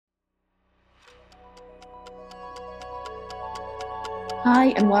Hi,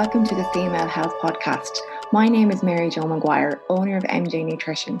 and welcome to the Female Health Podcast. My name is Mary Jo Maguire, owner of MJ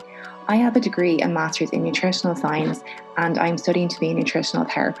Nutrition. I have a degree and master's in nutritional science, and I'm studying to be a nutritional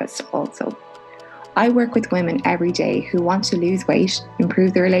therapist also. I work with women every day who want to lose weight,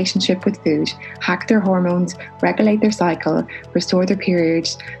 improve their relationship with food, hack their hormones, regulate their cycle, restore their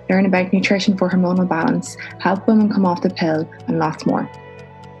periods, learn about nutrition for hormonal balance, help women come off the pill, and lots more.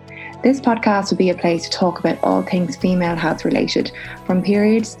 This podcast will be a place to talk about all things female health related, from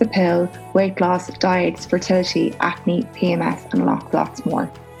periods, the pill, weight loss, diets, fertility, acne, PMS, and lots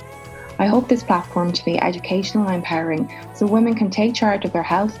more. I hope this platform to be educational and empowering so women can take charge of their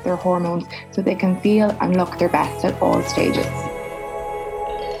health, their hormones, so they can feel and look their best at all stages.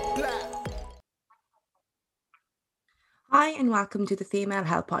 Hi and welcome to the Female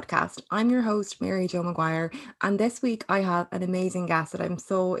Health Podcast. I'm your host, Mary Jo Maguire, and this week I have an amazing guest that I'm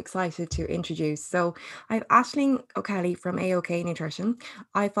so excited to introduce. So I have Aisling O'Kelly from aoknutrition.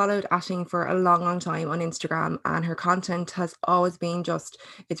 I followed Aisling for a long time on Instagram, and her content has always been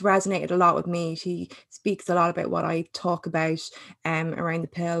it's resonated a lot with me. She speaks a lot about what I talk about around the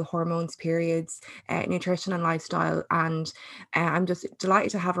pill, hormones, periods, nutrition and lifestyle, and I'm just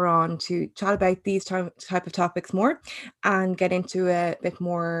delighted to have her on to chat about these type of topics more and get into a bit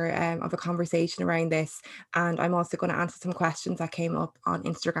more of a conversation around this. And I'm also going to answer some questions that came up on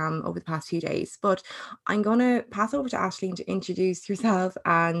Instagram over the past few days. But I'm going to pass over to Aisling to introduce yourself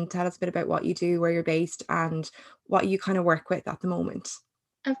and tell us a bit about what you do, where you're based, and what you kind of work with at the moment.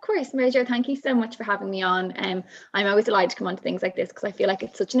 Of course, Mary Jo, thank you so much for having me on. I'm always delighted to come on to things like this because I feel like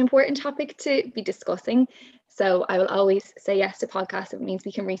it's such an important topic to be discussing. So I will always say yes to podcasts if it means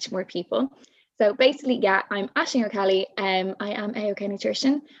we can reach more people. So basically, I'm Aisling O'Kelly. I am AOK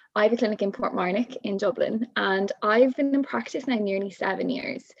Nutrition. I have a clinic in Portmarnock in Dublin, and I've been in practice now nearly 7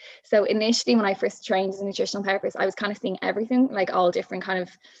 years. So initially, when I first trained as a nutritional therapist, I was kind of seeing everything, like all different kind of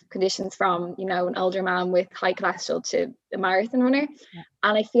conditions from, an older man with high cholesterol to a marathon runner. Yeah.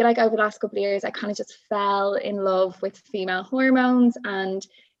 And I feel like over the last couple of years, I kind of just fell in love with female hormones and,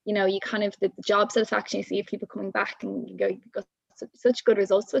 you kind of the job satisfaction you see of people coming back and you go such good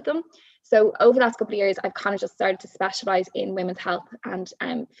results with them. So over the last couple of years, I've kind of just started to specialize in women's health and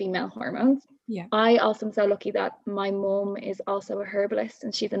female hormones. Yeah. I also am so lucky that my mum is also a herbalist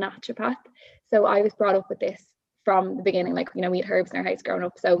and she's a naturopath. So I was brought up with this from the beginning. Like, we had herbs in our house growing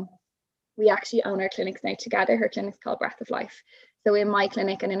up. So we actually own our clinics now together. Her clinic's called Breath of Life. So in my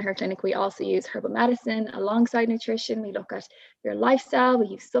clinic and in her clinic, we also use herbal medicine alongside nutrition. We look at your lifestyle, we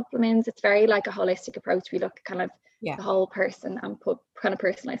use supplements. It's very like a holistic approach. We look at kind of the whole person and put kind of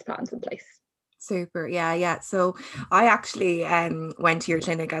personalized plans in place. Super. Yeah. So I actually went to your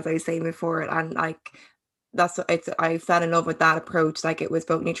clinic, as I was saying before, and I fell in love with that approach. Like, it was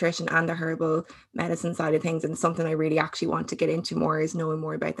both nutrition and the herbal medicine side of things, and something I really actually want to get into more is knowing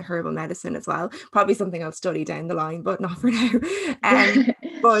more about the herbal medicine as well. Probably something I'll study down the line, but not for now.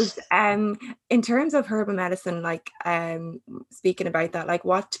 But in terms of herbal medicine, like speaking about that, like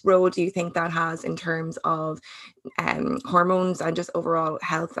what role do you think that has in terms of hormones and just overall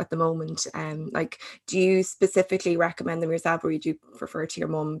health at the moment? Like, do you specifically recommend them yourself, or would you prefer to your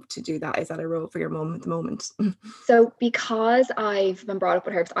mum to do that? Is that a role for your mum at the moment? So because I've been brought up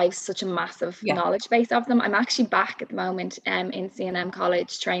with herbs, I have such a massive knowledge base of them. I'm actually back at the moment in C&M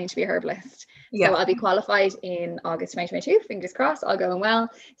College training to be a herbalist. So I'll be qualified in August 2022, fingers crossed, all going well.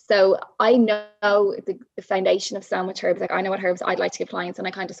 So I know the foundation of so much herbs. Like, I know what herbs I'd like to give clients, and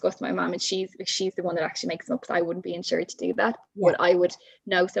I kind of discussed with my mum, and she's the one that actually makes them up, because I wouldn't be insured to do that, but I would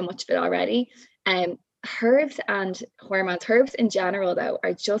know so much of it already. Herbs and hormones, herbs in general though,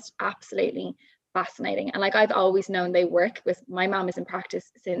 are just absolutely fascinating. And like, I've always known they work. With my mom is in practice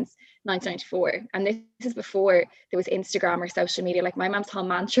since 1994, and this is before there was Instagram or social media. Like, my mom's whole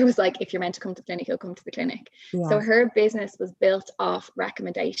mantra was like, if you're meant to come to the clinic, you'll come to the clinic. So her business was built off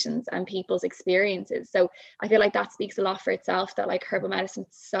recommendations and people's experiences. So I feel like that speaks a lot for itself, that like herbal medicine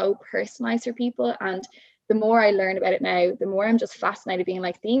is so personalized for people. And the more I learn about it now, the more I'm just fascinated, being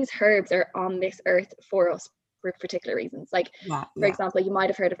like, these herbs are on this earth for us for particular reasons. Like, for example, you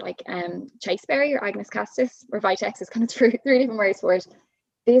might have heard of like chasteberry or Agnus castus, or vitex is kind of three different words for it.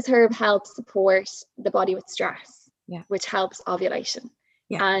 This herb helps support the body with stress, which helps ovulation.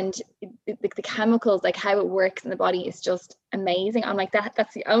 And the chemicals, like how it works in the body, is just amazing. I'm like,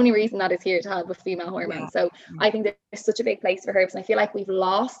 that's the only reason that is here, to help with female hormones. So I think there's such a big place for herbs, and I feel like we've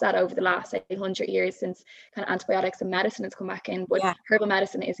lost that over the last 100 years, since kind of antibiotics and medicine has come back in. But herbal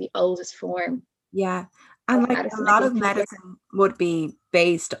medicine is the oldest form. And like, a lot of medicine would be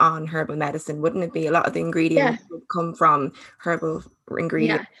based on herbal medicine, wouldn't it be? A lot of the ingredients would come from herbal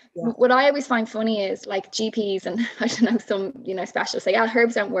ingredients. Yeah. What I always find funny is like GPs and I don't know, some, specialists say, yeah,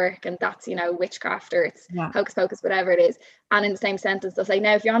 herbs don't work and that's, witchcraft or it's hocus pocus, whatever it is. And in the same sentence, they'll say,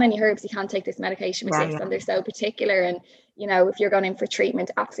 no, if you're on any herbs, you can't take this medication with this. And they're so particular. And, if you're going in for treatment,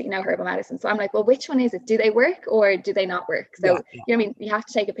 absolutely no herbal medicine. So I'm like, well, which one is it? Do they work or do they not work? So, you know what I mean? You have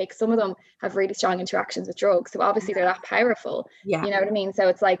to take a pick. Some of them have really strong interactions with drugs. So obviously they're that powerful. You know what I mean? So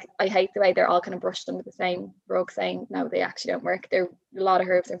it's like, I hate the way they're all kind of brushed under the same rug saying, no, they actually don't work. A lot of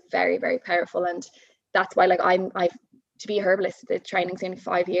herbs are very, very powerful. And that's why, like, I've to be a herbalist, the training's only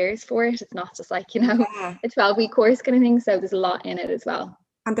 5 years for it. It's not just like, a 12-week course kind of thing. So there's a lot in it as well.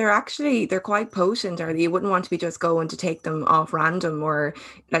 And they're quite potent, are they? You wouldn't want to be just going to take them off random or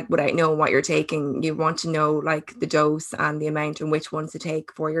like without knowing what you're taking. You want to know like the dose and the amount and which ones to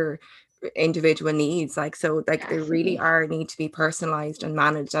take for your individual needs. Like, so like they really need to be personalized and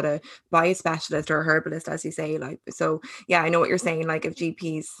managed by a specialist or a herbalist, as you say. Like, so yeah, I know what you're saying. Like if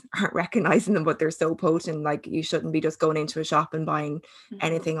GPs aren't recognizing them, but they're so potent, like you shouldn't be just going into a shop and buying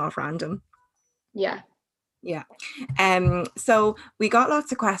anything off random. Yeah. So we got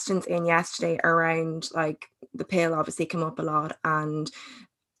lots of questions in yesterday around like the pill obviously came up a lot and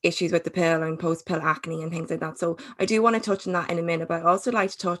issues with the pill and post-pill acne and things like that. So I do want to touch on that in a minute, but I'd also like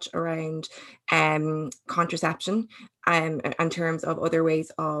to touch around contraception in terms of other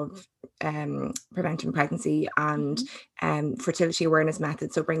ways of preventing pregnancy and fertility awareness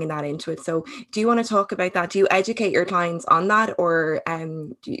methods. So bringing that into it. So do you want to talk about that? Do you educate your clients on that, or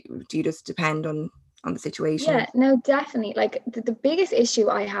do you just depend on the situation? Yeah, no, definitely. Like the biggest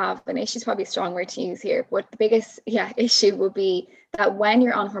issue I have, and issue is probably a strong word to use here, but the biggest issue would be that when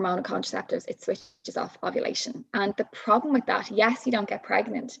you're on hormonal contraceptives, it switches off ovulation. And the problem with that, yes, you don't get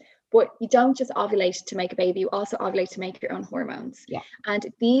pregnant, but you don't just ovulate to make a baby, you also ovulate to make your own hormones. And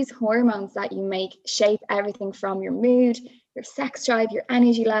these hormones that you make shape everything from your mood, your sex drive, your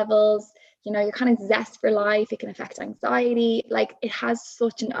energy levels, your kind of zest for life. It can affect anxiety. Like it has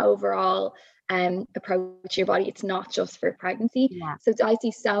such an overall approach to your body. It's not just for pregnancy. So I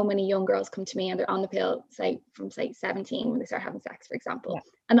see so many young girls come to me and they're on the pill, from 17 when they start having sex, for example.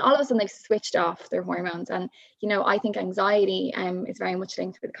 And all of a sudden they've switched off their hormones. And, I think anxiety is very much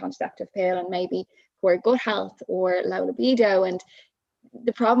linked with the contraceptive pill and maybe poor gut health or low libido. And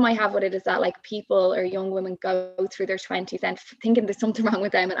the problem I have with it is that like people or young women go through their 20s and thinking there's something wrong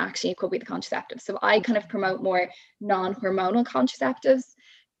with them, and actually it could be the contraceptive. So I kind of promote more non-hormonal contraceptives,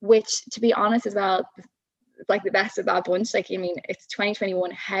 which, to be honest as well, it's like the best of that bunch. Like, it's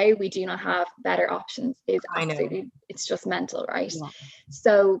 2021. How we do not have better options is absolutely, it's just mental, right?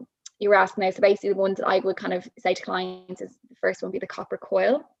 So you were asking now, so basically the ones that I would kind of say to clients is the first one would be the copper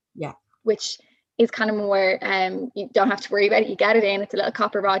coil, which is kind of more, you don't have to worry about it. You get it in, it's a little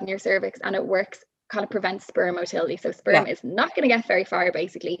copper rod in your cervix and it works, kind of prevents sperm motility. So sperm is not going to get very far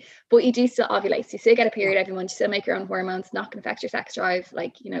basically, but you do still ovulate. So you still get a period every month, you still make your own hormones, not going to affect your sex drive.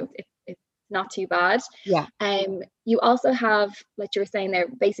 Like, it's not too bad. You also have, like you were saying there,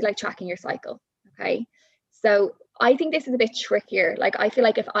 basically like tracking your cycle. Okay. So I think this is a bit trickier. Like, I feel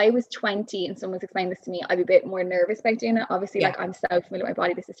like if I was 20 and someone's explained this to me, I'd be a bit more nervous about doing it. Obviously, like I'm so familiar with my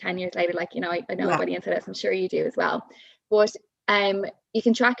body. This is 10 years later. Like, I know my body inside out. I'm sure you do as well. But you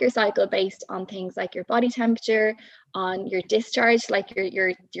can track your cycle based on things like your body temperature, on your discharge, like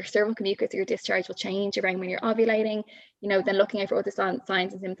your cervical mucus, your discharge will change around when you're ovulating. Then looking out for other signs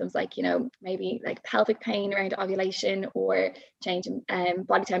and symptoms like, maybe like pelvic pain around ovulation or change in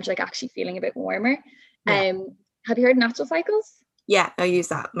body temperature, like actually feeling a bit warmer. Have you heard of natural cycles? Yeah, I use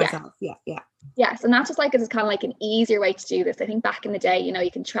that myself. Yeah, so natural cycles is kind of like an easier way to do this. I think back in the day,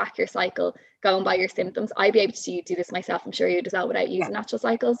 you can track your cycle going by your symptoms. I'd be able to do this myself. I'm sure you do as well without using natural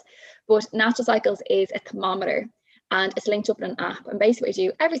cycles. But natural cycles is a thermometer and it's linked up in an app. And basically what you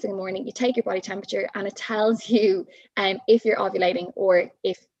do every single morning, you take your body temperature and it tells you if you're ovulating or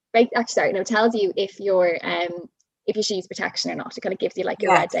it tells you if you should use protection or not. It kind of gives you like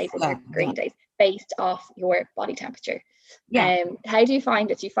your red days and your green days based off your body temperature. How do you find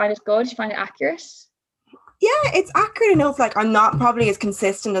it? Do you find it good? Do you find it accurate? Yeah, it's accurate enough. Like, I'm not probably as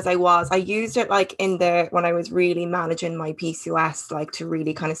consistent as I was. I used it like when I was really managing my PCOS, like to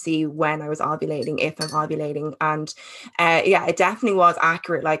really kind of see when I was ovulating, if I'm ovulating. And it definitely was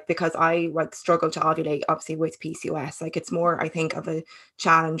accurate, like, because I like struggle to ovulate obviously with PCOS. Like, it's more, I think, of a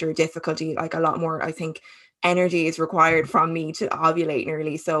challenge or difficulty, like a lot more, I think, energy is required from me to ovulate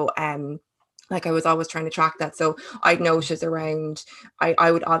nearly. So like I was always trying to track that. So I'd notice around,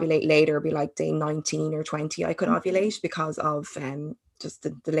 I would ovulate later, be like day 19 or 20, I could ovulate because of just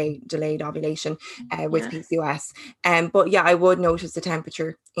the delayed ovulation with PCOS. But yeah, I would notice the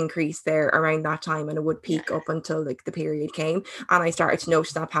temperature increase there around that time, and it would peak up until like the period came, and I started to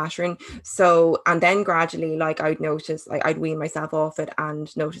notice that pattern. So, and then gradually, like I'd notice, like I'd wean myself off it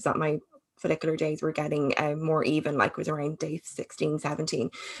and notice that my follicular days were getting more even, like was around day 16,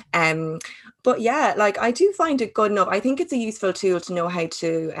 17. But yeah, like I do find it good enough. I think it's a useful tool to know how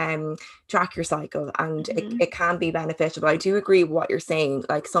to track your cycle, and it can be beneficial. But I do agree with what you're saying,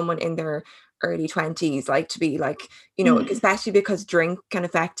 like someone in their early 20s, like to be like, you know, especially because drink can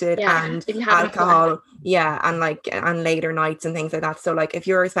affect it, and alcohol, and like and later nights and things like that. So like if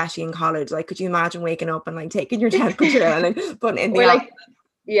you're especially in college, like could you imagine waking up and like taking your temperature and like putting in the like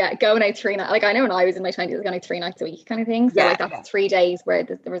going out 3 nights. Like I know when I was in my 20s, I was going out 3 nights a week kind of thing. So like that's 3 days where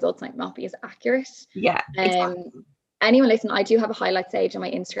the results might not be as accurate. Exactly. Anyone listen, I do have a highlight page on my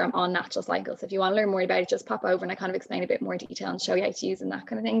Instagram on natural cycles. If you want to learn more about it, just pop over and I kind of explain a bit more detail and show you how to use and that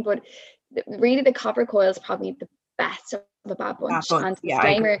kind of thing. But really the copper coil is probably the best of a bad bunch. And the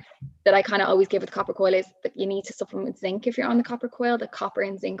disclaimer that I kind of always give with copper coil is that you need to supplement with zinc if you're on the copper coil. The copper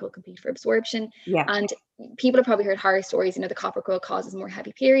and zinc will compete for absorption. And people have probably heard horror stories, you know, the copper coil causes more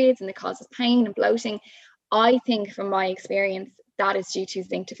heavy periods and it causes pain and bloating. I think from my experience, that is due to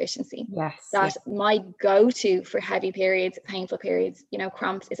zinc deficiency. My go-to for heavy periods, painful periods, you know,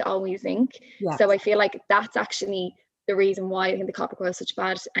 cramps is always zinc. So I feel like that's actually the reason why I think the copper coil is such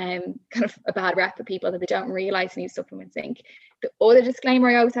bad, kind of a bad rep for people, that they don't realize they need to supplement zinc. The other disclaimer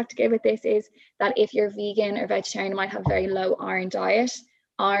I always have to give with this is that if you're vegan or vegetarian, you might have very low iron diet.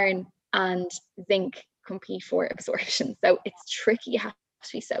 Iron and zinc compete for absorption, so it's tricky. You have to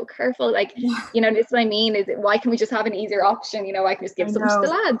be so careful, like you know, this is what I mean, is why can we just have an easier option? You know, I can just give some to the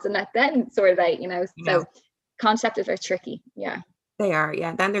lads and let them sort it out, you know. So contraceptives are tricky. They are,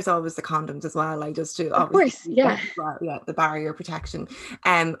 then there's always the condoms as well, like just to of course the barrier protection,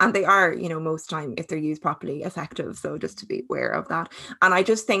 and they are, you know, most time if they're used properly, effective. So just to be aware of that. And I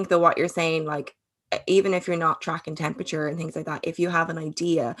just think that what you're saying, like even if you're not tracking temperature and things like that, if you have an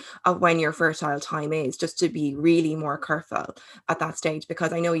idea of when your fertile time is, just to be really more careful at that stage,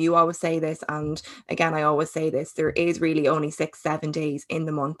 because I know you always say this, and again I always say this, there is really only 6-7 days in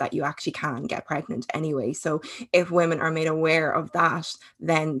the month that you actually can get pregnant anyway. So if women are made aware of that,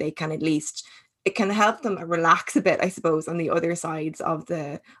 then they can at least, it can help them relax a bit, I suppose, on the other sides of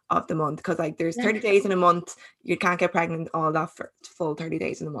the month, because like there's 30 days in a month, you can't get pregnant all that for full 30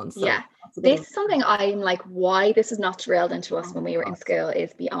 days in a month. So this is something I'm like, why this is not drilled into us when we were in school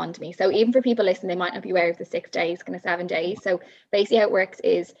is beyond me. So even for people listening, they might not be aware of the 6 days, kind of 7 days. So basically how it works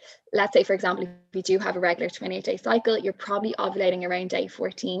is, let's say for example, if you do have a regular 28-day cycle, you're probably ovulating around day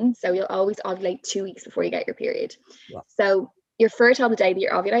 14. So you'll always ovulate 2 weeks before you get your period. So you're fertile the day that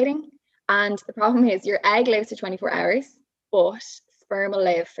you're ovulating. And the problem is your egg lives for 24 hours, but sperm will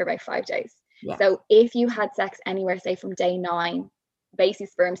live for about 5 days. So if you had sex anywhere, say from day 9, basically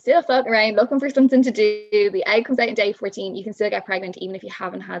sperm still floating around looking for something to do, the egg comes out in day 14, you can still get pregnant even if you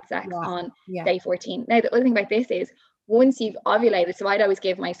haven't had sex on day 14. Now, the other thing about this is, once you've ovulated, so I'd always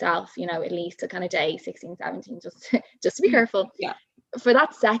give myself, you know, at least a kind of day 16, 17, just to be careful. For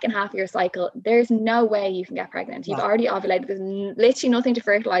that second half of your cycle, there's no way you can get pregnant. You've already ovulated. There's literally nothing to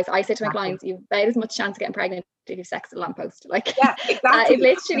fertilize. I say to my clients, you've about as much chance of getting pregnant if you sex at a lamppost. Like, it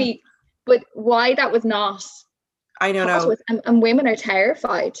literally. But why that was not, I don't know. And women are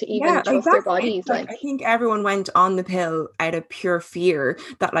terrified to even trust their bodies. Like I think everyone went on the pill out of pure fear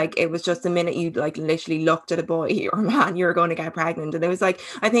that like it was just the minute you like literally looked at a boy or man, you were going to get pregnant. And it was like,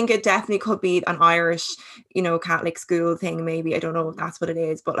 I think it definitely could be an Irish, you know, Catholic school thing, maybe. I don't know if that's what it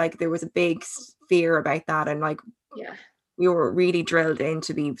is, but like there was a big fear about that. And like, we were really drilled in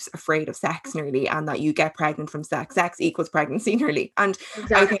to be afraid of sex nearly, and that you get pregnant from sex. Sex equals pregnancy nearly. And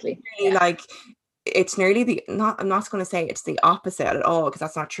I think really like it's nearly I'm not going to say it's the opposite at all, because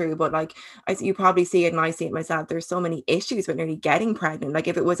that's not true, but like you probably see it and I see it myself, there's so many issues with nearly getting pregnant. Like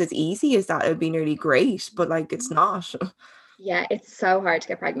if it was as easy as that, it would be nearly great, but like it's not. It's so hard to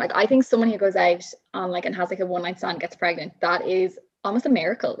get pregnant. Like I think someone who goes out on like and has like a one night stand gets pregnant, that is almost a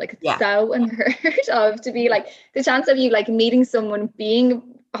miracle. Like it's so unheard of to be like, the chance of you like meeting someone,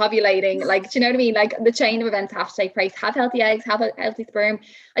 being ovulating, like, do you know what I mean? Like the chain of events have to take place, have healthy eggs, have a healthy sperm.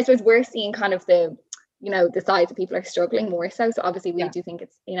 I suppose we're seeing kind of the, you know, the sides that people are struggling more so. So obviously we do think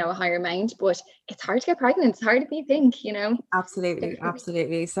it's, you know, a higher amount, but it's hard to get pregnant. It's harder than you think, you know.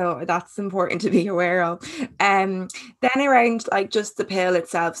 Absolutely. So that's important to be aware of. Then around like just the pill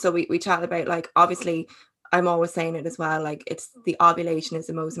itself. So we chat about like, obviously I'm always saying it as well, like it's the ovulation is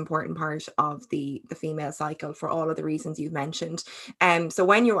the most important part of the female cycle for all of the reasons you've mentioned. So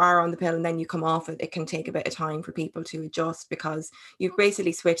when you are on the pill and then you come off it, it can take a bit of time for people to adjust, because you've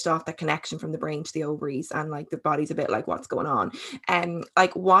basically switched off that connection from the brain to the ovaries, and like the body's a bit like, what's going on?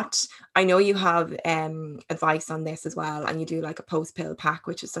 Like what, I know you have advice on this as well, and you do like a post pill pack,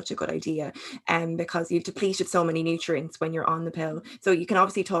 which is such a good idea, because you've depleted so many nutrients when you're on the pill. So you can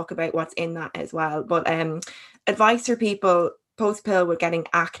obviously talk about what's in that as well, but advice for people post pill with getting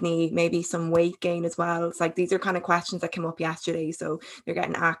acne, maybe some weight gain as well. It's like these are kind of questions that came up yesterday. So they're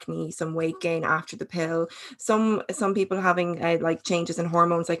getting acne, some weight gain after the pill. Some people having like changes in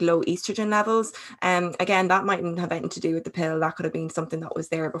hormones, like low estrogen levels. Again, that mightn't have anything to do with the pill. That could have been something that was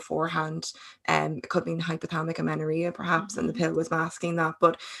there beforehand. It could have been hypothalamic amenorrhea perhaps, and the pill was masking that.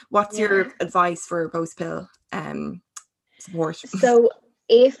 But what's your advice for post pill support? So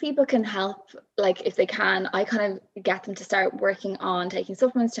if people can help, like if they can, I kind of get them to start working on taking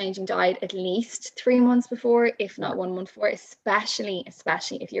supplements, changing diet at least 3 months before, if not 1 month before, especially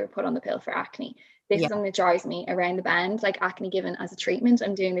if you're put on the pill for acne. This is something that drives me around the bend, like acne given as a treatment.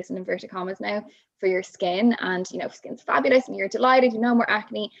 I'm doing this in inverted commas now for your skin, and you know, skin's fabulous and you're delighted, you know, more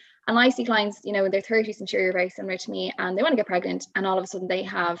acne. And I see clients, you know, in their 30s, I'm sure you're very similar to me, and they want to get pregnant, and all of a sudden they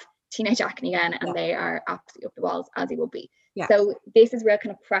have teenage acne again, and they are absolutely up the walls, as they will be. So this is real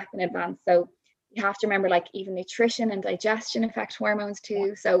kind of prep in advance. So you have to remember, like even nutrition and digestion affect hormones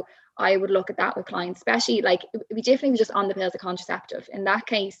too. So I would look at that with clients, especially like it'd be different if you're just on the pill as a contraceptive. In that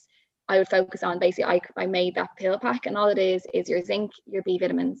case, I would focus on basically, I made that pill pack, and all it is your zinc, your B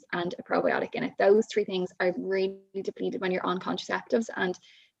vitamins, and a probiotic in it. Those 3 things are really depleted when you're on contraceptives, and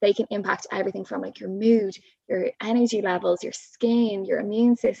they can impact everything from like your mood, your energy levels, your skin, your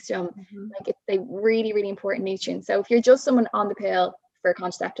immune system. Like they really, really important nutrients. So if you're just someone on the pill for a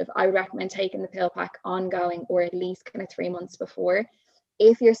contraceptive, I would recommend taking the pill pack ongoing, or at least kind of 3 months before.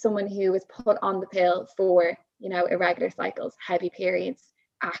 If you're someone who is put on the pill for, you know, irregular cycles, heavy periods,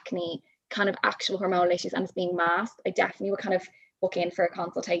 acne, kind of actual hormonal issues, and it's being masked, I definitely would kind of book in for a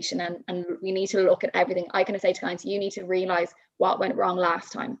consultation, and we need to look at everything. I kind of say to clients, you need to realize what went wrong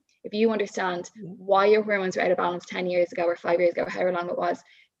last time. If you understand why your hormones were out of balance 10 years ago or 5 years ago, however long it was,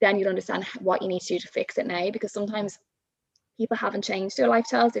 then you'll understand what you need to do to fix it now, because sometimes people haven't changed their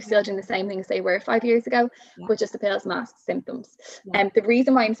lifestyles. They're still doing the same things they were 5 years ago, but just the pills mask symptoms. And the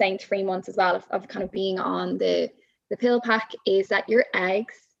reason why I'm saying 3 months as well of kind of being on the pill pack is that your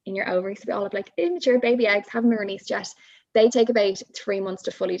eggs in your ovaries, we all have like immature baby eggs, haven't been released yet. They take about 3 months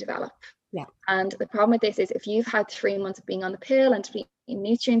to fully develop. And the problem with this is if you've had 3 months of being on the pill and depleting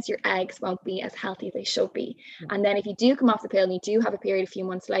nutrients, your eggs won't be as healthy as they should be. And then if you do come off the pill and you do have a period a few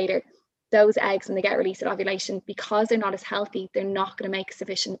months later, those eggs, when they get released at ovulation, because they're not as healthy, they're not going to make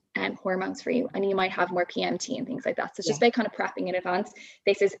sufficient hormones for you, and you might have more PMT and things like that. So it's just by kind of prepping in advance.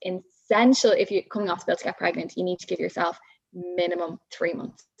 This is essential. If you're coming off the pill to get pregnant, you need to give yourself minimum 3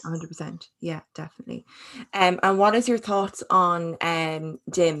 months. 100%. Yeah, definitely. And what is your thoughts on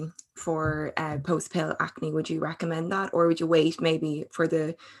DIM for post-pill acne? Would you recommend that, or would you wait maybe for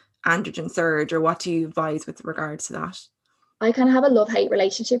the androgen surge, or what do you advise with regards to that? I kind of have a love-hate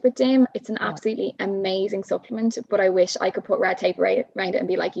relationship with DIM. It's an absolutely amazing supplement, but I wish I could put red tape around it and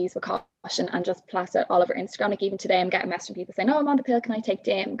be like, use with caution, and just plaster it all over Instagram. Like even today I'm getting messages from people saying, oh, I'm on the pill, can I take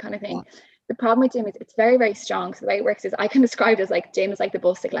DIM, kind of thing. The problem with DIM is it's very, very strong. So the way it works is I can describe it as like DIM is like the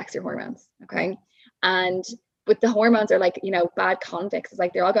bus that collects your hormones. Okay. And but the hormones are like, you know, bad convicts. It's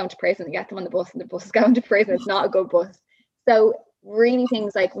like they're all going to prison. You get them on the bus and the bus is going to prison. It's not a good bus. So really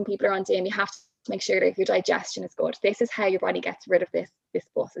things like when people are on DIM, you have to make sure that your digestion is good. This is how your body gets rid of this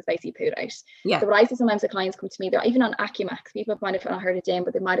bus, is basically put out. So what I see sometimes the clients come to me, they're even on Acumax. People might have not heard of DIM,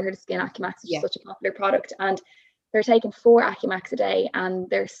 but they might have heard of Skin Acumax, which is such a popular product. And they're taking 4 Acumax a day, and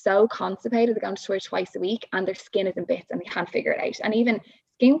they're so constipated, they're going to toilet twice a week, and their skin is in bits and they can't figure it out. And even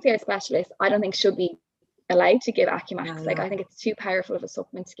skincare specialists, I don't think should be allowed to give Acumax. Like I think it's too powerful of a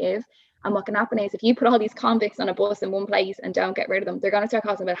supplement to give. And what can happen is if you put all these convicts on a bus in one place and don't get rid of them, they're going to start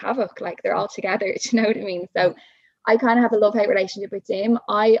causing a bit of havoc. Like they're all together, do you know what I mean? So I kind of have a love-hate relationship with DIM.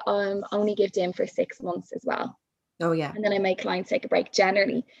 I only give DIM for 6 months as well. And then I make clients take a break.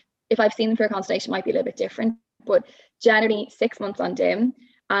 Generally, if I've seen them for a consultation, it might be a little bit different, but generally 6 months on DIM.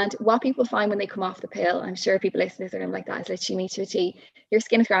 And what people find when they come off the pill, I'm sure people listening to them like that, is literally me to a T. Your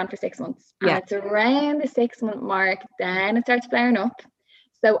skin is ground for 6 months. And it's around the 6-month mark, then it starts flaring up.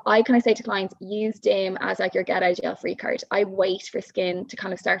 So I kind of say to clients, use DIM as like your get out of jail free card. I wait for skin to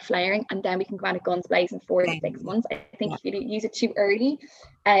kind of start flaring, and then we can go out of guns blazing 4 to 6 months. I think if you use it too early,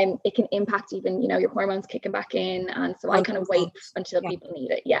 it can impact even, you know, your hormones kicking back in. And so I kind of wait until people need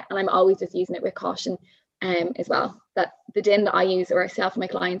it. And I'm always just using it with caution. as well. That the DIN that I use or I sell for my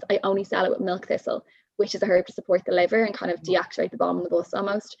clients, I only sell it with milk thistle, which is a herb to support the liver and kind of deactivate the bomb on the bus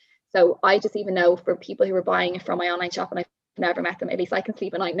almost. So I just even know for people who are buying it from my online shop and I've never met them, at least I can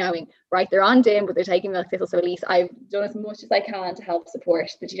sleep at night knowing, right, they're on DIN, but they're taking milk thistle. So at least I've done as much as I can to help support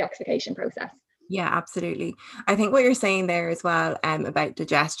the detoxification process. Yeah, absolutely. I think what you're saying there as well, about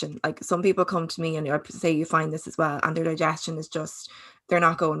digestion, like some people come to me and I say you find this as well, and their digestion is just, they're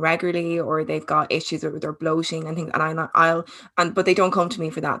not going regularly, or they've got issues with their bloating and things. And but they don't come to me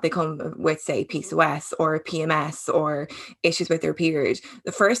for that. They come with, say, PCOS or PMS or issues with their period.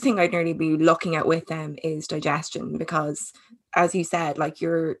 The first thing I'd nearly be looking at with them is digestion, because as you said, like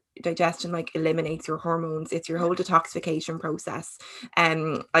your digestion like eliminates your hormones. It's your whole detoxification process.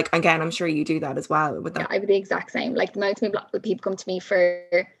 Like again, I'm sure you do that as well with them. Yeah, I would the exact same. Like the amount of people come to me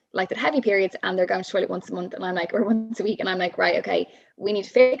for like the heavy periods and they're going to toilet once a month and I'm like, or once a week, and I'm like, right, okay, we need to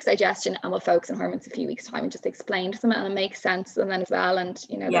fix digestion and we'll focus on hormones a few weeks time, and just explain to them, and it makes sense to them then as well, and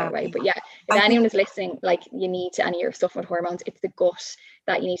that way. But yeah, if anyone is listening, like you need to, and you're suffering with hormones, it's the gut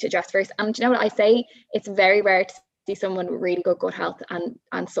that you need to address first. And you know what I say, it's very rare to see someone with really good gut health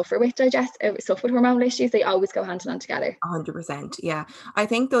and suffer with hormonal issues. They always go hand in hand together. 100%. Yeah, I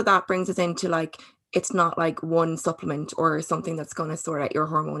think though that brings us into like, it's not like one supplement or something that's going to sort out your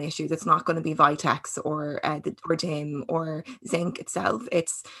hormone issues. It's not going to be Vitex or DIM or zinc itself.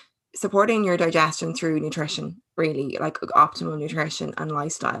 It's supporting your digestion through nutrition, really, like optimal nutrition and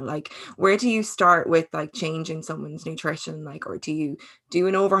lifestyle. Like, where do you start with like changing someone's nutrition? Like, or do you do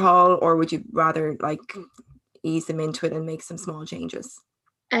an overhaul, or would you rather like ease them into it and make some small changes?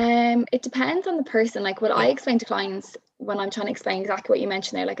 It depends on the person. Like what I explain to clients when I'm trying to explain exactly what you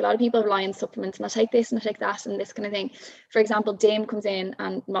mentioned there, like a lot of people rely on supplements and I take this and I take that and this kind of thing. For example, DIM comes in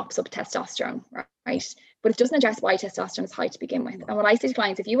and mops up testosterone, right? But it doesn't address why testosterone is high to begin with. And what I say to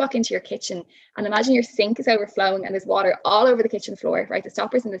clients, if you walk into your kitchen and imagine your sink is overflowing and there's water all over the kitchen floor, right? The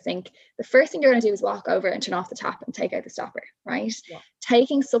stopper's in the sink. The first thing you're going to do is walk over and turn off the tap and take out the stopper, right? Yeah.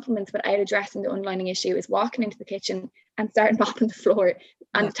 Taking supplements without addressing the underlying issue is walking into the kitchen and starting mopping the floor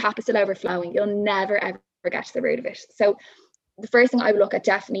and the tap is still overflowing. You'll never, ever get to the root of it. So the first thing I would look at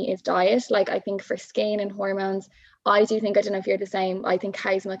definitely is diet. Like I think for skin and hormones, I do think, I don't know if you're the same, I think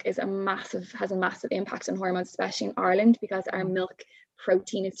cow's milk has a massive impact on hormones, especially in Ireland, because our milk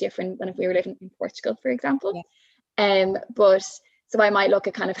protein is different than if we were living in Portugal, for example. But so I might look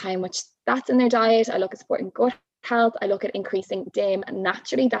at kind of how much that's in their diet. I look at supporting gut health. I look at increasing DIM, and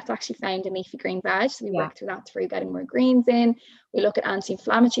naturally that's actually found in leafy green veg. So we work through that through getting more greens in. We look at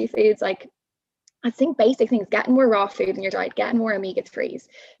anti-inflammatory foods, like I think basic things, getting more raw food in your diet, getting more omega-3s.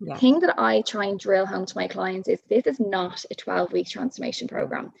 The thing that I try and drill home to my clients is this is not a 12-week transformation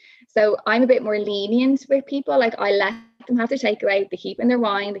program. So I'm a bit more lenient with people. Like I let them have their takeaway, they keep in their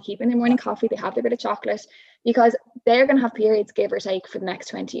wine, they keep in their morning coffee, they have their bit of chocolate, because they're going to have periods, give or take, for the next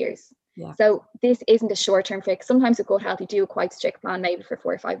 20 years. So this isn't a short-term fix. Sometimes with gut health, you do a quite strict plan, maybe for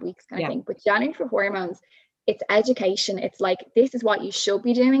 4 or 5 weeks kind of thing. But generally for hormones, it's education. It's like, this is what you should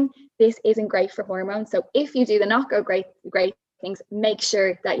be doing. This isn't great for hormones. So if you do the not go great things, make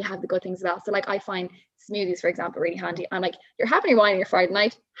sure that you have the good things as well. So like I find smoothies, for example, really handy. I'm like, you're having your wine on your Friday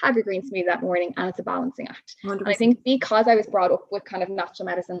night, have your green smoothie that morning, and it's a balancing act. 100%. And I think because I was brought up with kind of natural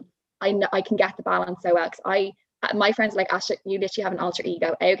medicine, I know I can get the balance so well. Because my friends are like, Asha, you literally have an alter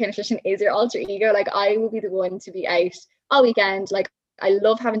ego. aoknutrition is your alter ego. Like I will be the one to be out all weekend. Like I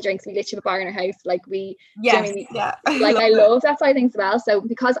love having drinks. We literally have a bar in our house. Like I love that side of things as well. So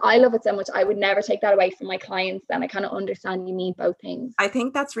because I love it so much, I would never take that away from my clients. And I kind of understand you need both things. I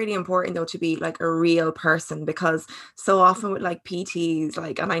think that's really important though, to be like a real person, because so often with like PTs,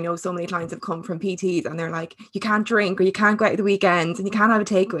 like, and I know so many clients have come from PTs and they're like, you can't drink or you can't go out at the weekends and you can't have a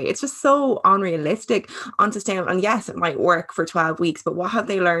takeaway. It's just so unrealistic, unsustainable. And yes, it might work for 12 weeks, but what have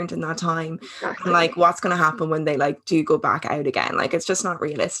they learned in that time? Exactly. And like, what's going to happen when they like do go back out again? Like, it's just not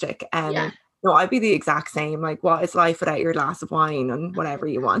realistic. No, I'd be the exact same. Like, what is life without your glass of wine and whatever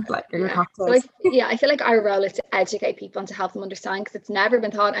you want, like your cocktails? So I feel like our role is to educate people and to help them understand, because it's never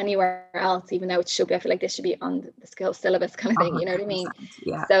been taught anywhere else, even though it should be. I feel like this should be on the skill syllabus kind of thing, you know what I mean?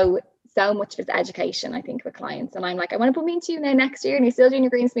 Yeah. So much of it's education, I think, with clients. And I'm like, I want to put me into you now next year and you're still doing your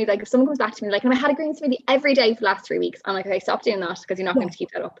green smoothie. Like if someone comes back to me like, I had a green smoothie every day for the last 3 weeks, I'm like, okay, stop doing that, because you're not going to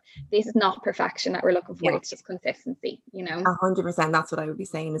keep that up. This is not perfection that we're looking for. It's just consistency, you know. 100%. That's what I would be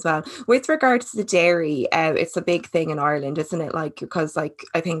saying as well. With regards to the dairy, it's a big thing in Ireland, isn't it? Like, because like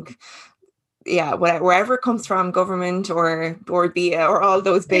I think yeah, wherever it comes from, government or the or all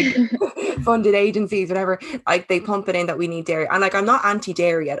those big funded agencies, whatever, like they pump it in that we need dairy. And like I'm not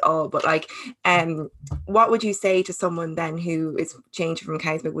anti-dairy at all, but like what would you say to someone then who is changing from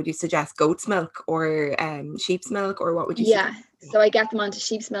cow's milk? Would you suggest goat's milk or sheep's milk, or what would you suggest? So I get them onto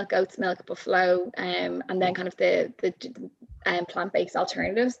sheep's milk, goat's milk, buffalo, and then kind of the plant-based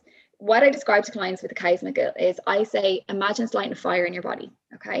alternatives. What I describe to clients with the cow's milk is I say, imagine it's lighting a fire in your body,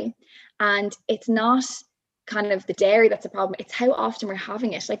 okay? And it's not kind of the dairy that's a problem, it's how often we're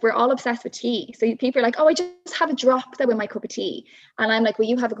having it. Like we're all obsessed with tea. So people are like, oh, I just have a drop though in my cup of tea. And I'm like, well,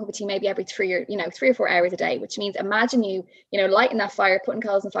 you have a cup of tea maybe every 3 or 4 hours a day, which means imagine you lighting that fire, putting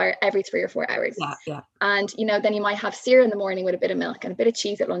coals on fire every 3 or 4 hours. Yeah. And then you might have cereal in the morning with a bit of milk and a bit of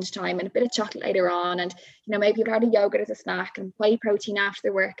cheese at lunchtime and a bit of chocolate later on, and maybe you've had a yogurt as a snack and whey protein after the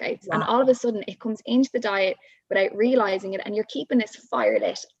workouts. And all of a sudden it comes into the diet without realizing it, and you're keeping this fire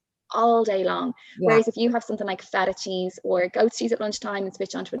lit all day long. Whereas if you have something like feta cheese or goat's cheese at lunchtime and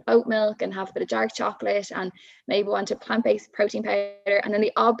switch onto an oat milk and have a bit of dark chocolate and maybe want a plant-based protein powder, and then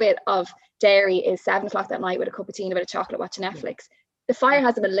the odd bit of dairy is 7 o'clock that night with a cup of tea and a bit of chocolate watching Netflix, the fire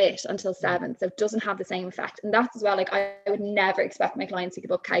hasn't been lit until 7, so it doesn't have the same effect. And that's as well, like I would never expect my clients to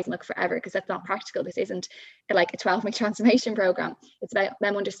give up cow's milk forever, because that's not practical. This isn't like a 12-week transformation program. It's about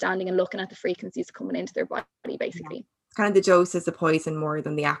them understanding and looking at the frequencies coming into their body, basically. Kind of the dose is the poison more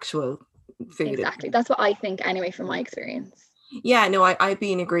than the actual food. Exactly. That's what I think anyway, from my experience. Yeah, no, I'd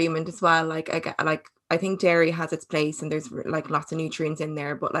be in agreement as well. Like I think dairy has its place and there's like lots of nutrients in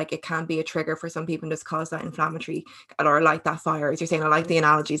there, but like it can be a trigger for some people and just cause that inflammatory or like that fire, as you're saying. I like the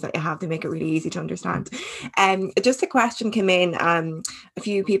analogies that you have, they make it really easy to understand. Just a question came in. A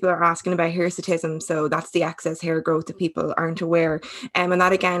few people are asking about hirsutism, so that's the excess hair growth that people aren't aware. And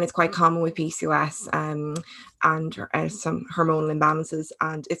that again is quite common with PCOS and some hormonal imbalances,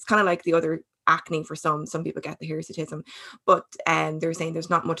 and it's kind of like the other acne for some people get the hirsutism, but they're saying there's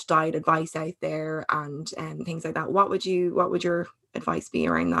not much diet advice out there and things like that. What would your advice be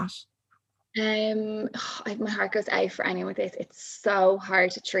around that? My heart goes out for anyone with this. It's so hard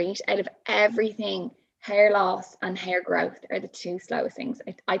to treat. Out of everything, hair loss and hair growth are the two slowest things.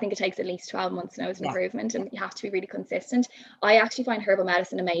 I think it takes at least 12 months to notice improvement, and you have to be really consistent. I actually find herbal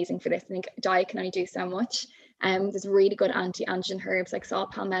medicine amazing for this. I think diet can only do so much. There's really good anti-androgen herbs like saw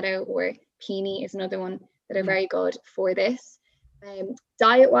palmetto or peony is another one that are very good for this.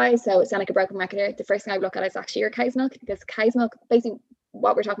 Diet wise, so it's not like a broken record here, the first thing I would look at is actually your cow's milk, because cow's milk, basically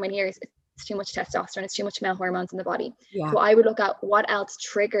what we're talking about here is it's too much testosterone, it's too much male hormones in the body. So I would look at what else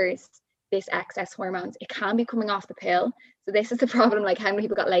triggers this excess hormones. It can be coming off the pill. So this is the problem, like how many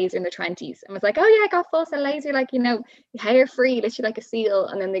people got laser in their 20s and was like, oh yeah, I got full cell laser, like, hair free, literally like a seal,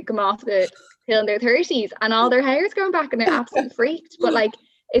 and then they come off the pill in their 30s and all their hair is going back and they're absolutely freaked. But like,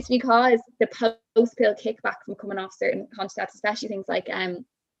 it's because the post-pill kickback from coming off certain contraceptives, especially things like Yasmin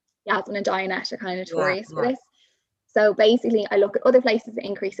and Dianette are kind of notorious for this. So basically, I look at other places that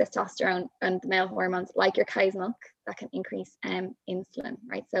increase testosterone and the male hormones, like your cow's milk, that can increase insulin,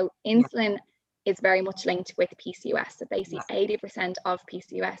 right? So insulin is very much linked with PCOS. So basically 80% of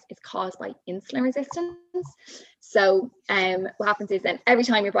PCOS is caused by insulin resistance. So what happens is then every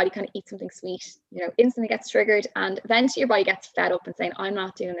time your body kind of eats something sweet, insulin gets triggered, and eventually your body gets fed up and saying, I'm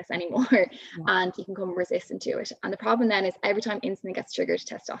not doing this anymore. And you can become resistant to it. And the problem then is every time insulin gets triggered,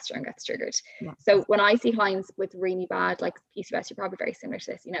 testosterone gets triggered. So when I see clients with really bad like PCOS, you're probably very similar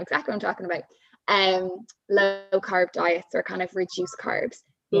to this, exactly what I'm talking about. Low carb diets or kind of reduced carbs.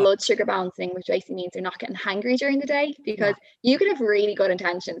 Blood sugar balancing, which basically means they're not getting hangry during the day, because you can have really good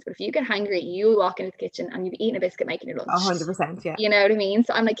intentions, but if you get hangry, you walk into the kitchen and you've eaten a biscuit making your lunch. 100%, yeah. You know what I mean?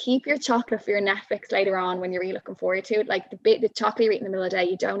 So I'm like, keep your chocolate for your Netflix later on when you're really looking forward to it. Like the chocolate you eat in the middle of the day,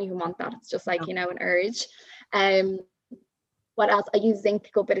 you don't even want that. It's just like, an urge. What else? I use zinc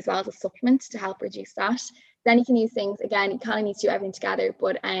a good bit as well as a supplement to help reduce that. Then you can use things, again, you kind of need to do everything together,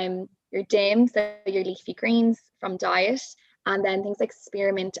 but your DIM, so your leafy greens from diet, and then things like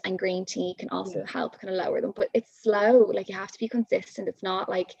spearmint and green tea can also help kind of lower them. But it's slow, like you have to be consistent. It's not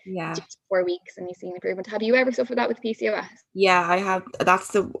like just 4 weeks and you see an improvement. Have you ever suffered that with PCOS? Yeah, I have.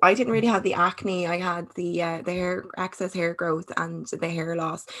 I didn't really have the acne. I had the excess hair growth and the hair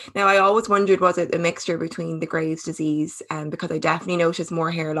loss. Now I always wondered, was it a mixture between the Graves' disease, because I definitely noticed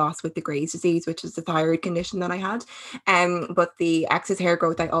more hair loss with the Graves' disease, which is the thyroid condition that I had. But the excess hair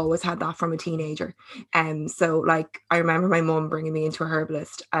growth, I always had that from a teenager. So like I remember my mum bringing me into a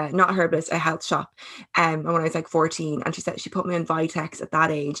herbalist, not a herbalist, a health shop, when I was like 14, and she said she put me on Vitex at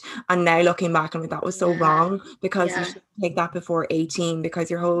that age. And now looking back, I'm like, that was so wrong, because you should take that before 18 because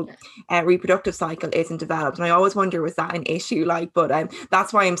your whole reproductive cycle isn't developed. And I always wonder, was that an issue? Like, but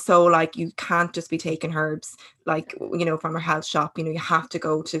that's why I'm so like, you can't just be taking herbs like, you know, from a health shop. You know, you have to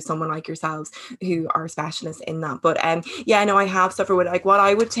go to someone like yourselves who are specialists in that. But yeah, no, I have suffered with, like, what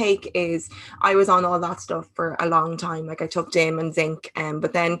I would take is, I was on all that stuff for a long time. Like I took DIM and zinc,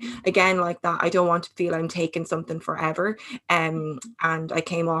 but then again, like that, I don't want to feel I'm taking something forever. And I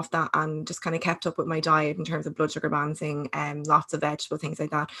came off that and just kind of kept up with my diet in terms of blood sugar balancing, lots of vegetable things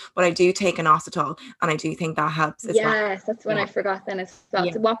like that. But I do take an inositol, and I do think that helps as well. Yes, that's when I forgot then as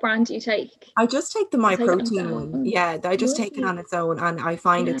well. So what brand do you take? I just take the My Protein one. Yeah, I just take it on its own, and I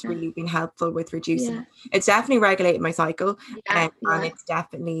find it's really been helpful with reducing. It's definitely regulated my cycle, and it's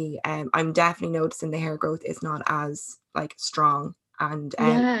definitely I'm definitely noticing the hair growth is not as like strong and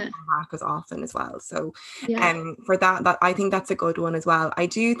back as often as well. So for that I think that's a good one as well. I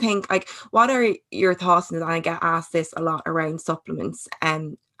do think, like, what are your thoughts? And I get asked this a lot around supplements.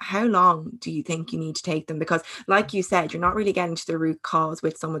 How long do you think you need to take them? Because like you said, you're not really getting to the root cause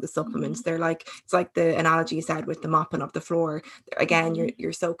with some of the supplements. They're like, it's like the analogy you said with the mopping of the floor. Again,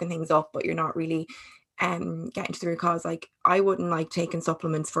 you're soaking things up, but you're not really getting to the root cause. Like, I wouldn't like taking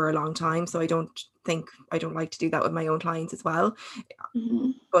supplements for a long time, so I don't like to do that with my own clients as well.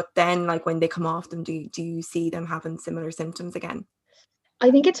 But then, like, when they come off them, do you see them having similar symptoms again?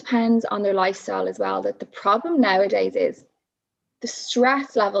 I think it depends on their lifestyle as well. That the problem nowadays is the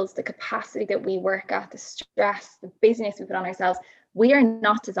stress levels, the capacity that we work at, the stress, the busyness we put on ourselves. We are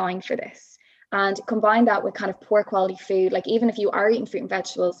not designed for this. And combine that with kind of poor quality food. Like, even if you are eating fruit and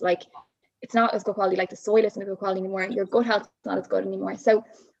vegetables, like, it's not as good quality. Like, the soil isn't good quality anymore. Your gut health is not as good anymore. So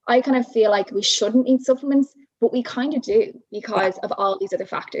I kind of feel like we shouldn't eat supplements, but we kind of do because of all these other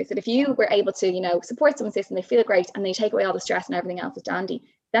factors. That if you were able to, you know, support someone's system, they feel great, and they take away all the stress and everything else is dandy,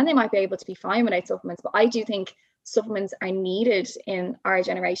 then they might be able to be fine without supplements. But I do think supplements are needed in our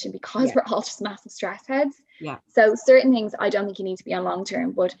generation because we're all just massive stress heads. So certain things I don't think you need to be on long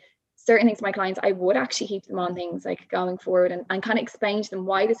term, but certain things, my clients, I would actually keep them on things like going forward, and kind of explain to them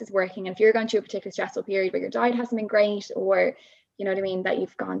why this is working. And if you're going through a particular stressful period where your diet hasn't been great, or, you know what I mean, that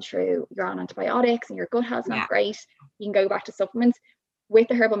you're on antibiotics and your gut health's not great, you can go back to supplements. With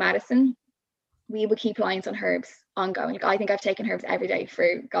the herbal medicine, we would keep clients on herbs ongoing. Like, I think I've taken herbs every day for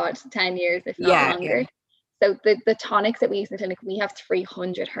 10 years, if not longer. So the tonics that we use in the clinic, we have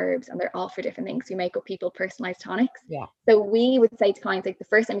 300 herbs, and they're all for different things. We make up people personalized tonics. So we would say to clients, like, the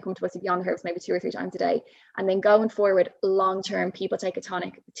first time you come to us, you'd be on the herbs maybe 2 or 3 times a day. And then going forward, long term, people take a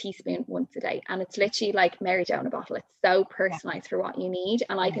tonic, a teaspoon once a day. And it's literally like Mary Jo in a bottle. It's so personalized for what you need.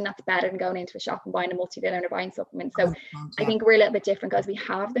 And I think that's better than going into a shop and buying a multivitamin or buying supplements. So I think we're a little bit different because we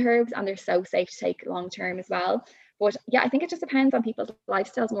have the herbs, and they're so safe to take long term as well. But yeah, I think it just depends on people's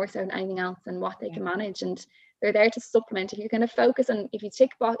lifestyles more so than anything else, and what they can manage. And they're there to supplement. If you're going to focus on,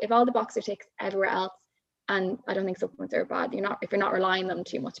 if all the boxes are ticks everywhere else, and I don't think supplements are bad. If you're not relying on them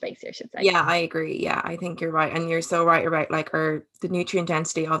too much, basically, I should say. Yeah, I agree. Yeah, I think you're right, and you're so right about, like, the nutrient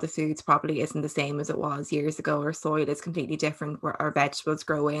density of the foods probably isn't the same as it was years ago. Our soil is completely different where our vegetables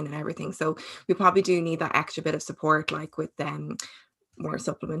grow in and everything. So we probably do need that extra bit of support, like with more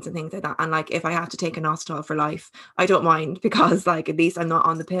supplements and things like that. And like, if I have to take a inositol for life, I don't mind, because like, at least I'm not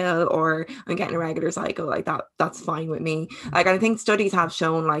on the pill, or I'm getting a regular cycle. Like, that's fine with me. Like, I think studies have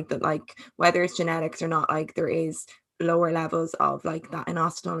shown, like, that, like, whether it's genetics or not, like, there is lower levels of like that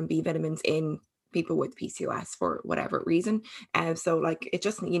inositol and B vitamins in people with PCOS for whatever reason. So like, it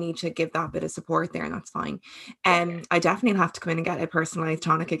just, you need to give that bit of support there, and that's fine. I definitely have to come in and get a personalized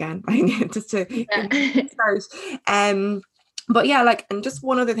tonic again, just to start. But yeah, like, and just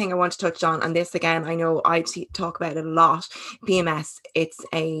one other thing I want to touch on, and this again, I know I talk about it a lot. PMS, it's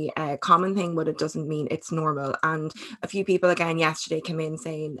a common thing, but it doesn't mean it's normal. And a few people again yesterday came in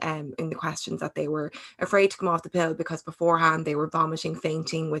saying in the questions that they were afraid to come off the pill because beforehand they were vomiting,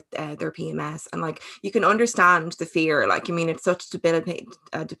 fainting with their PMS. And like, you can understand the fear. Like, I mean, it's such a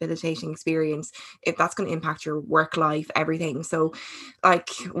debilitating experience. If that's going to impact your work life, everything. So like,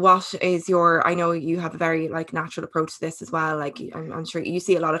 what is I know you have a very like natural approach to this as well. Like, I'm sure you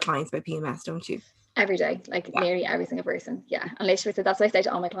see a lot of clients about PMS, don't you? Every day, like nearly every single person. Yeah. And literally, so that's what I say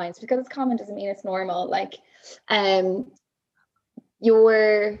to all my clients, because it's common doesn't mean it's normal. Like, with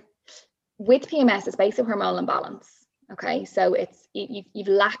PMS, it's basically hormonal imbalance. Okay, so it's you've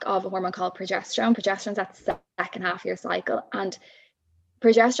lack of a hormone called progesterone. Progesterone's at the second half of your cycle, and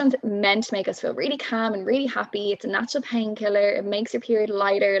progesterone's meant to make us feel really calm and really happy. It's a natural painkiller. It makes your period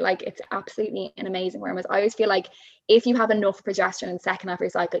lighter. Like, it's absolutely an amazing hormone. I always feel like if you have enough progesterone in the second half of your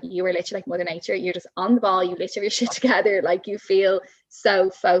cycle, you are literally like Mother Nature. You're just on the ball. You literally have your shit together. Like, you feel so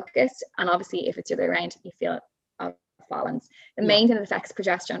focused. And obviously, if it's the other way around, you feel balance. The main thing that affects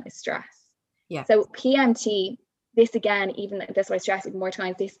progesterone is stress. Yeah. So PMT, this again, even this what I stress even more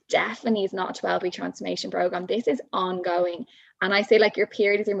times, this definitely is not a 12-week transformation program. This is ongoing. And I say, like, your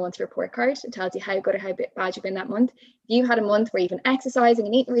period is your month report card. It tells you how good or how bad you've been that month. If you had a month where you've been exercising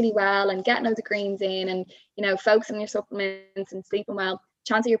and eating really well and getting loads of greens in and, you know, focusing on your supplements and sleeping well,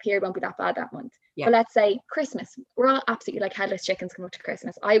 chance of your period won't be that bad that month. But let's say Christmas, we're all absolutely like headless chickens come up to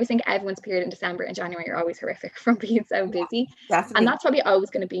Christmas. I always think everyone's period in December and January are always horrific from being so busy. Definitely. And that's probably always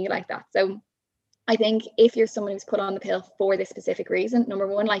going to be like that. So I think if you're someone who's put on the pill for this specific reason, number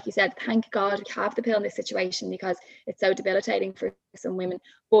one, like you said, thank God we have the pill in this situation because it's so debilitating for some women.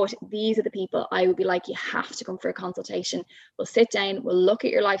 But these are the people I would be like, you have to come for a consultation. We'll sit down, we'll look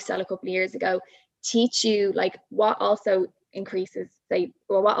at your lifestyle a couple of years ago, teach you like what also increases, say,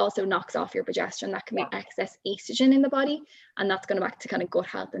 or what also knocks off your progesterone. That can be excess estrogen in the body. And that's going back to kind of gut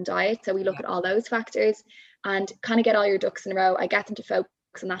health and diet. So we look at all those factors and kind of get all your ducks in a row. I get them to focus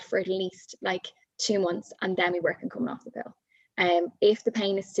on that for at least like 2 months, and then we work on coming off the pill. If the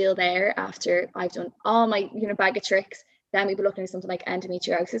pain is still there after I've done all my, you know, bag of tricks, then we'd be looking at something like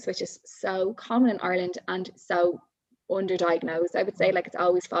endometriosis, which is so common in Ireland and so underdiagnosed. I would say, like, it's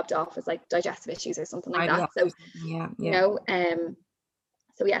always fobbed off as like digestive issues or something like that. So you know,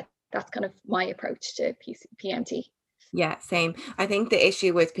 so yeah, that's kind of my approach to PMT. Yeah, same. I think the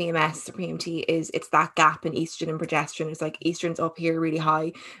issue with PMS or PMT is it's that gap in estrogen and progesterone. It's like estrogen's up here really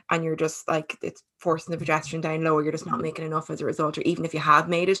high and you're just like, it's forcing the progesterone down lower. You're just not making enough as a result. Or even if you have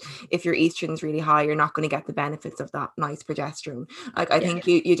made it, if your estrogen's really high, you're not going to get the benefits of that nice progesterone. Like, I think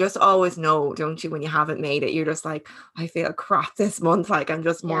you just always know, don't you, when you haven't made it, you're just like, I feel crap this month. Like, I'm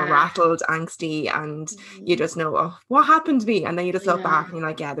just more rattled, angsty, and you just know, oh, what happened to me? And then you just look back and you're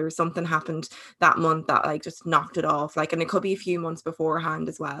like, yeah, there was something happened that month that like just knocked it off. Like, and it could be a few months beforehand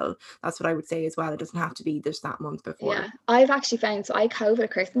as well. That's what I would say as well. It doesn't have to be just that month before. Yeah, I've actually found, so I COVID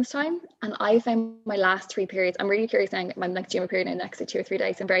at Christmas time, and I found my last 3 periods. I'm really curious now. I'm like due my period in the next 2 or 3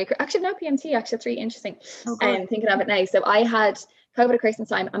 days. I'm very actually no PMT. Actually, that's really interesting. Thinking of it now. So I had COVID at Christmas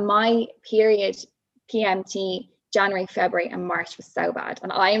time, and my period PMT January, February, and March was so bad.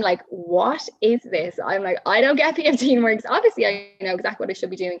 And I'm like, what is this? I'm like, I don't get PMT anymore because obviously I know exactly what I should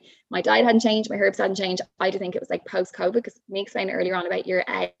be doing. My diet hadn't changed, my herbs hadn't changed. I do think it was like post-COVID, because me explained earlier on about your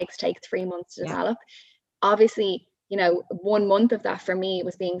eggs take 3 months to develop. Obviously, you know, 1 month of that for me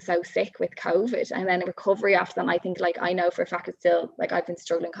was being so sick with COVID, and then a recovery after that. I think, like, I know for a fact it's still, like, I've been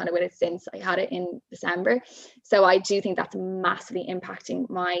struggling kind of with it since I had it in December. So I do think that's massively impacting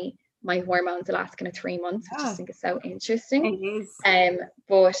my hormones the last kind of 3 months, which I just think is so interesting. It is.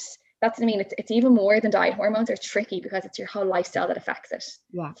 But that's what I mean. It's even more than diet. Hormones are tricky because it's your whole lifestyle that affects it.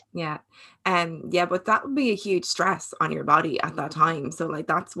 Yeah, but that would be a huge stress on your body at that time. So like,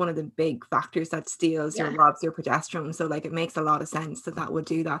 that's one of the big factors that steals or robs your progesterone. So like, it makes a lot of sense that would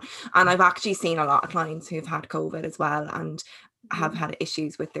do that. And I've actually seen a lot of clients who've had COVID as well and have had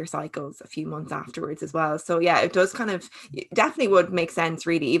issues with their cycles a few months afterwards as well. So yeah, it does kind of, definitely would make sense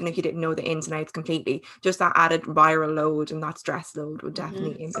really, even if you didn't know the ins and outs completely. Just that added viral load and that stress load would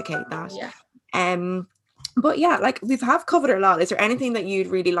definitely implicate that. But yeah, like, we have covered a lot. Is there anything that you'd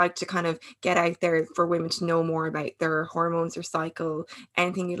really like to kind of get out there for women to know more about their hormones or cycle?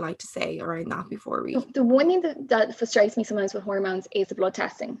 Anything you'd like to say around that before we? The one thing that frustrates me sometimes with hormones is the blood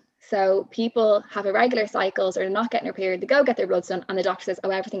testing. So people have irregular cycles or they're not getting their period, they go get their bloods done and the doctor says, oh,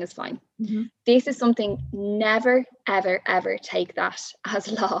 everything is fine. This is something, never, ever, ever take that as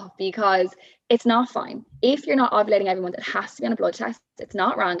law, because it's not fine. If you're not ovulating every month, it has to be on a blood test. It's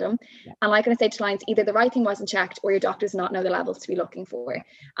not random. And like I say to clients, either the right thing wasn't checked or your doctor does not know the levels to be looking for. And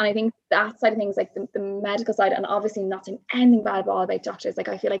I think that side of things, like the medical side, and obviously not saying anything bad about doctors, like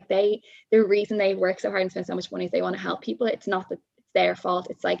I feel like the reason they work so hard and spend so much money is they want to help people. It's not that their fault.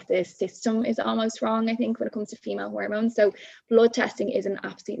 It's like the system is almost wrong, I think, when it comes to female hormones. So blood testing is an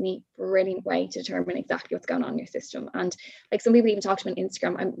absolutely brilliant way to determine exactly what's going on in your system. And like, some people even talk to me on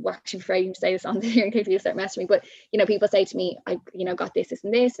Instagram. I'm actually afraid to say this on there in case people start messaging me, but you know, people say to me, I got this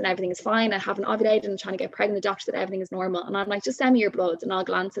and this and everything is fine, I haven't ovulated and I'm trying to get pregnant, the doctor said everything is normal. And I'm like, just send me your bloods and I'll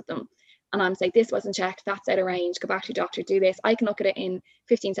glance at them. And I'm like, this wasn't checked, that's out of range, go back to your doctor, do this. I can look at it in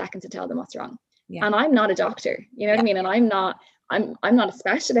 15 seconds and tell them what's wrong. And I'm not a doctor, you know what I mean? And I'm not a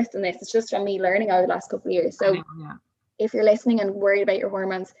specialist in this. It's just from me learning over the last couple of years. So if you're listening and worried about your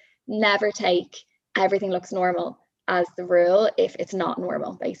hormones, never take everything looks normal as the rule if it's not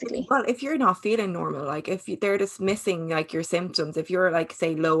normal, basically. Well, if you're not feeling normal, like if they're dismissing like your symptoms, if you're like,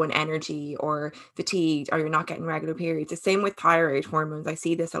 say, low in energy or fatigued, or you're not getting regular periods, the same with thyroid hormones. I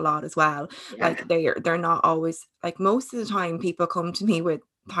see this a lot as well. Like they're not always, like, most of the time people come to me with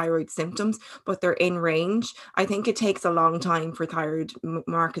thyroid symptoms, but they're in range. I think it takes a long time for thyroid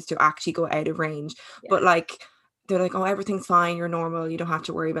markers to actually go out of range. But like, they're like, oh, everything's fine, you're normal, you don't have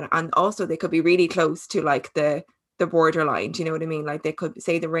to worry about it. And also they could be really close to like the borderline. Do you know what I mean? Like, they could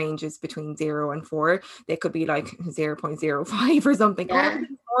say the range is between 0 and 4. They could be like 0.05 or something. Oh,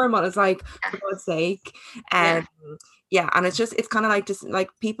 everything's normal. It's like, for God's sake. Yeah, and it's kind of like, just like,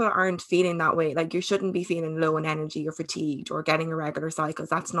 people aren't feeling that way. Like, you shouldn't be feeling low in energy or fatigued or getting irregular cycles.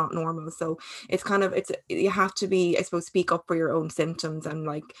 That's not normal. So it's kind of, you have to be, I suppose, speak up for your own symptoms and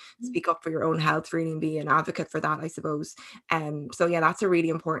like speak up for your own health, really, and be an advocate for that, I suppose. So yeah, that's a really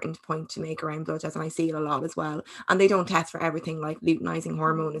important point to make around blood tests, and I see it a lot as well. And they don't test for everything. Like, luteinizing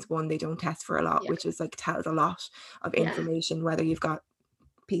hormone is one they don't test for a lot, which is like, tells a lot of information, whether you've got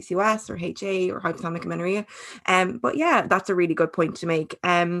PCOS or HA or hypothalamic amenorrhea. But yeah, that's a really good point to make.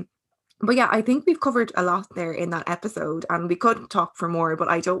 But yeah, I think we've covered a lot there in that episode, and we could talk for more, but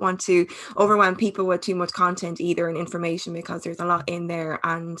I don't want to overwhelm people with too much content either, and information, because there's a lot in there.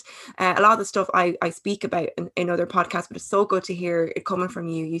 And a lot of the stuff I speak about in other podcasts, but it's so good to hear it coming from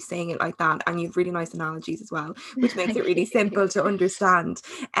you saying it like that. And you've really nice analogies as well, which makes it really simple to understand.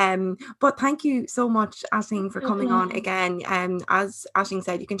 But thank you so much, Aisling, for coming on again. As Aisling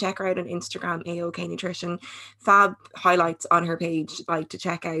said, you can check her out on Instagram, aoknutrition. Fab highlights on her page, like, to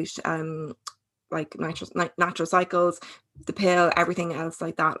check out. Like natural cycles, the pill, everything else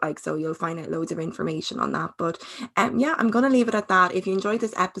like that. Like, so you'll find out loads of information on that. But yeah, I'm gonna leave it at that. If you enjoyed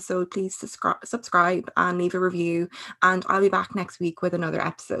this episode, please subscribe and leave a review, and I'll be back next week with another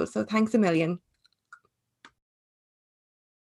episode. So thanks a million.